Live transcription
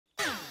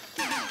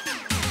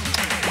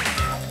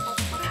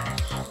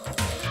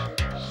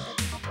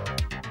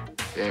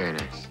Very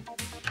nice.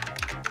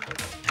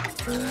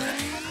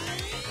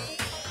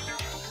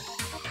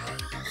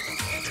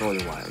 I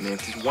told you why. I mean,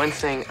 if there's one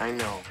thing I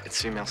know,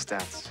 it's female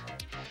stats.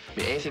 I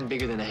mean, anything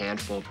bigger than a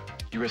handful,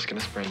 you're risking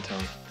a sprained toe,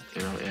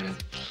 you know,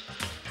 and...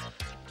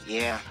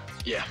 Yeah.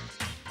 Yeah.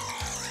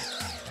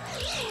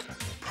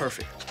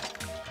 Perfect.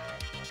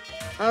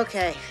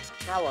 Okay,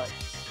 now what?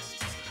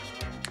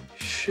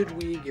 Should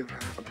we give her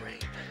a brain?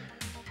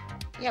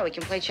 Yeah, we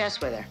can play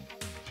chess with her.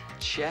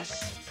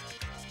 Chess?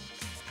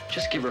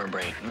 Just give her a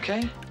brain,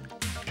 okay?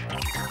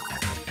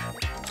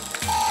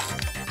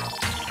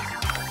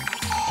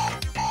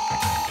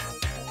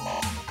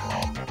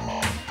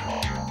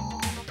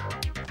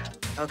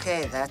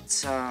 Okay,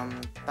 that's,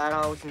 about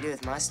all we can do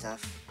with my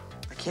stuff.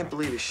 I can't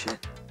believe this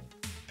shit.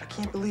 I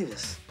can't believe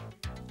this.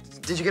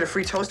 Did you get a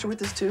free toaster with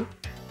this, too?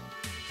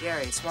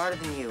 Gary, it's smarter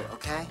than you,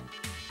 okay?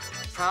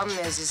 Problem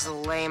is, it's a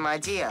lame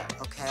idea,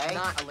 okay?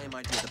 Not a lame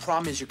idea. The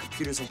problem is your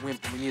computer's a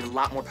wimp, and we need a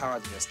lot more power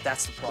than this.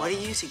 That's the problem. What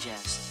do you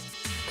suggest?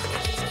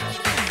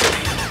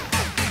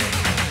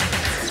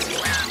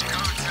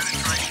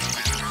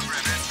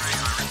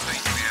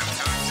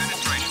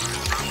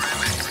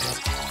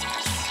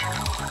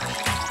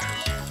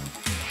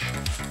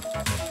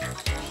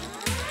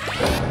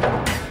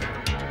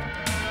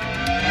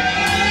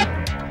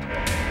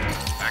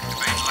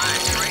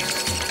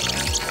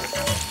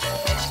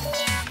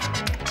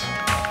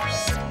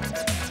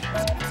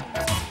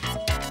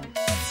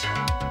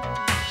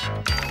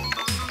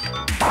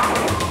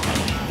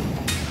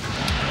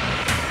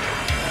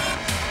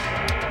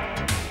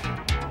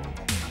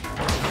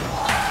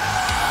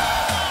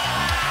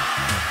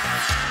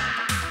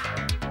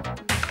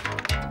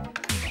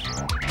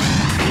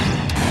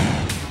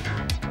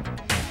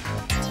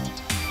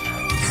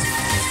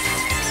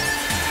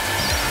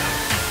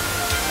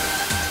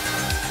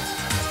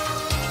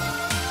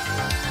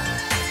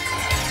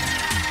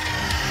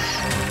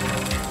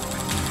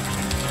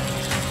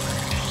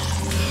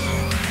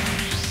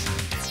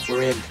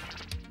 We're in.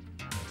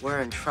 We're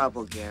in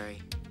trouble, Gary.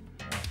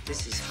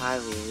 This is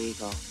highly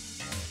illegal.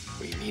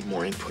 We need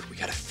more input. We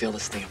gotta fill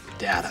this thing up with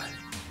data.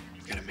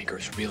 We gotta make her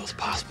as real as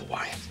possible,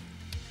 Wyatt.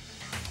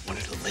 I want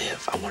her to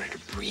live. I want her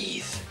to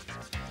breathe.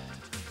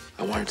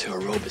 I want her to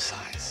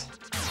aerobicize.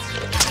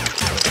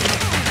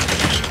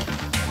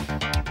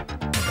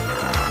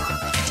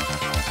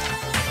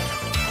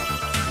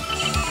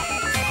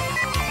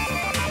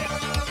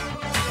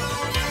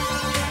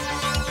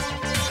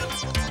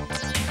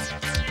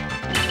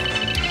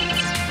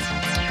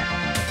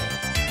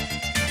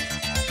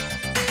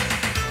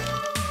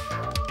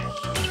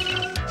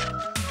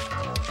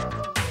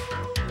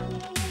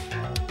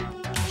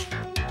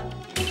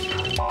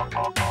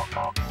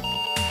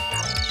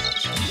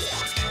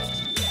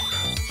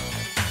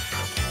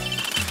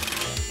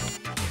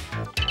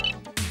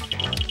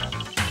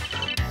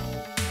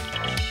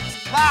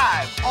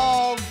 Live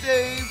all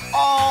day,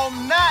 all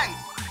night.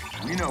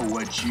 We know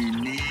what you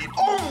need.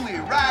 Only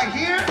right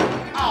here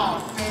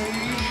on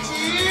TV.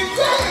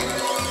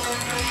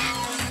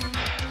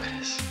 Look at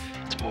this.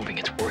 It's moving,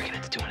 it's working,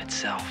 it's doing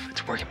itself.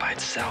 It's working by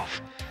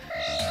itself.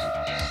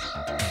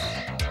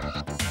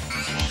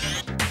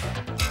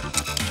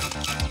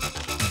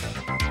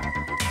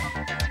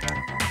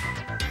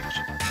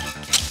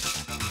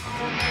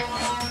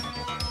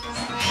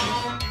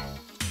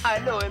 I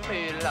know it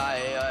may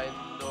lie, I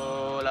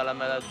know la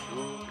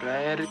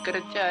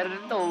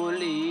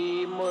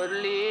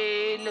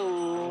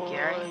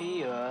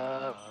Gary?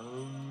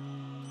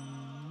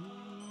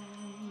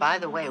 By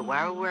the way, why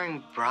are we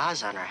wearing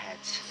bras on our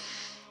heads?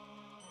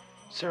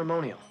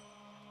 Ceremonial.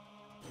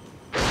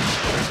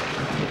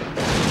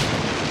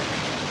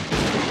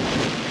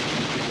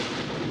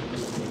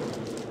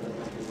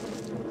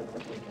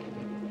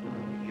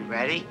 You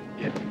ready?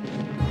 Yeah.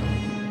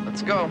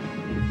 Let's go.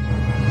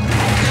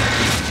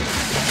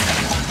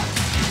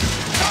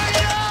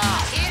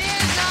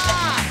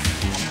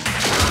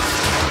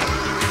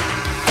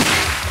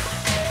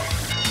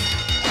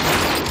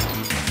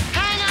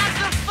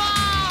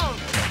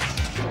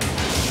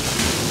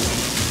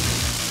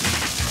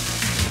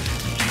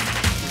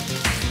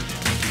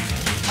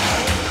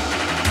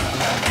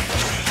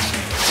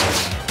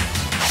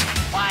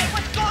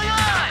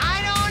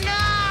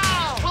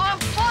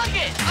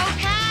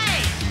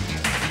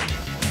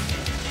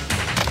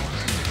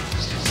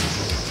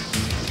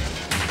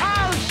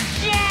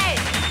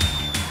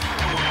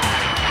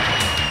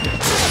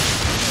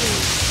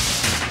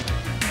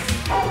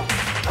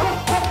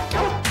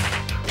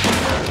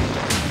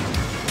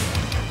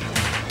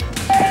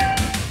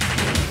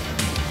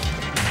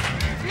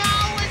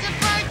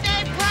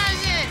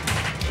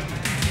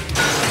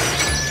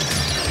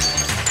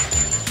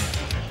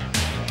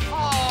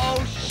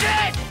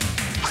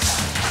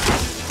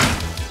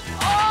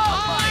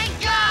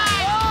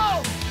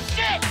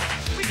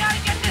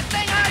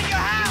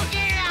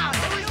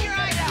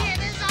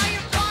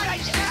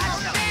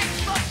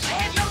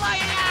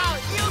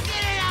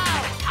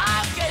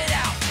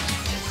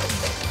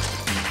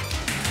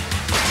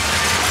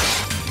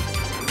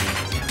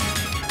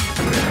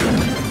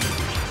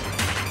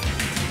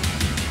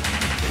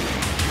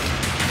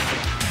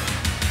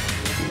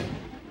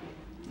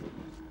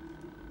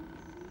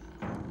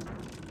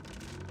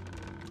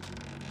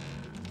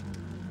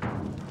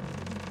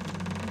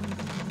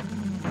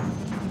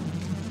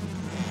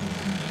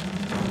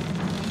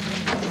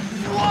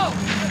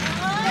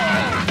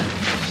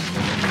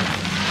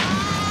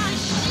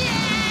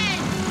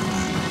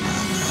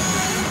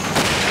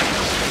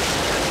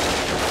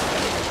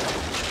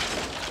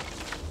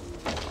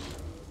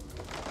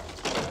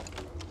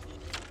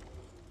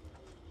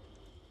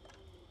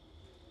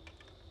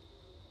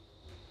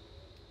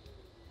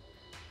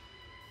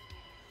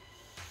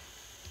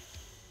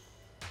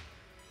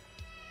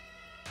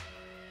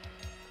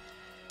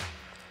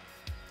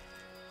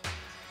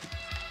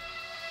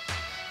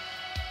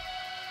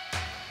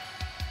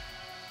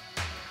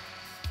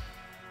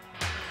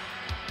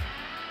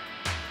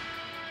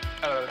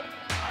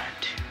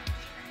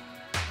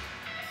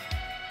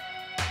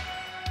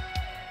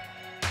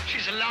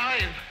 She's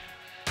alive!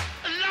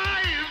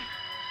 Alive!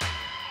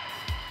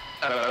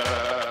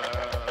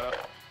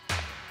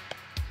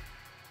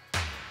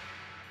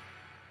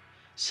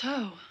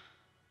 So,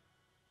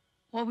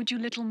 what would you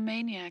little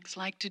maniacs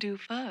like to do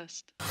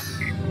first?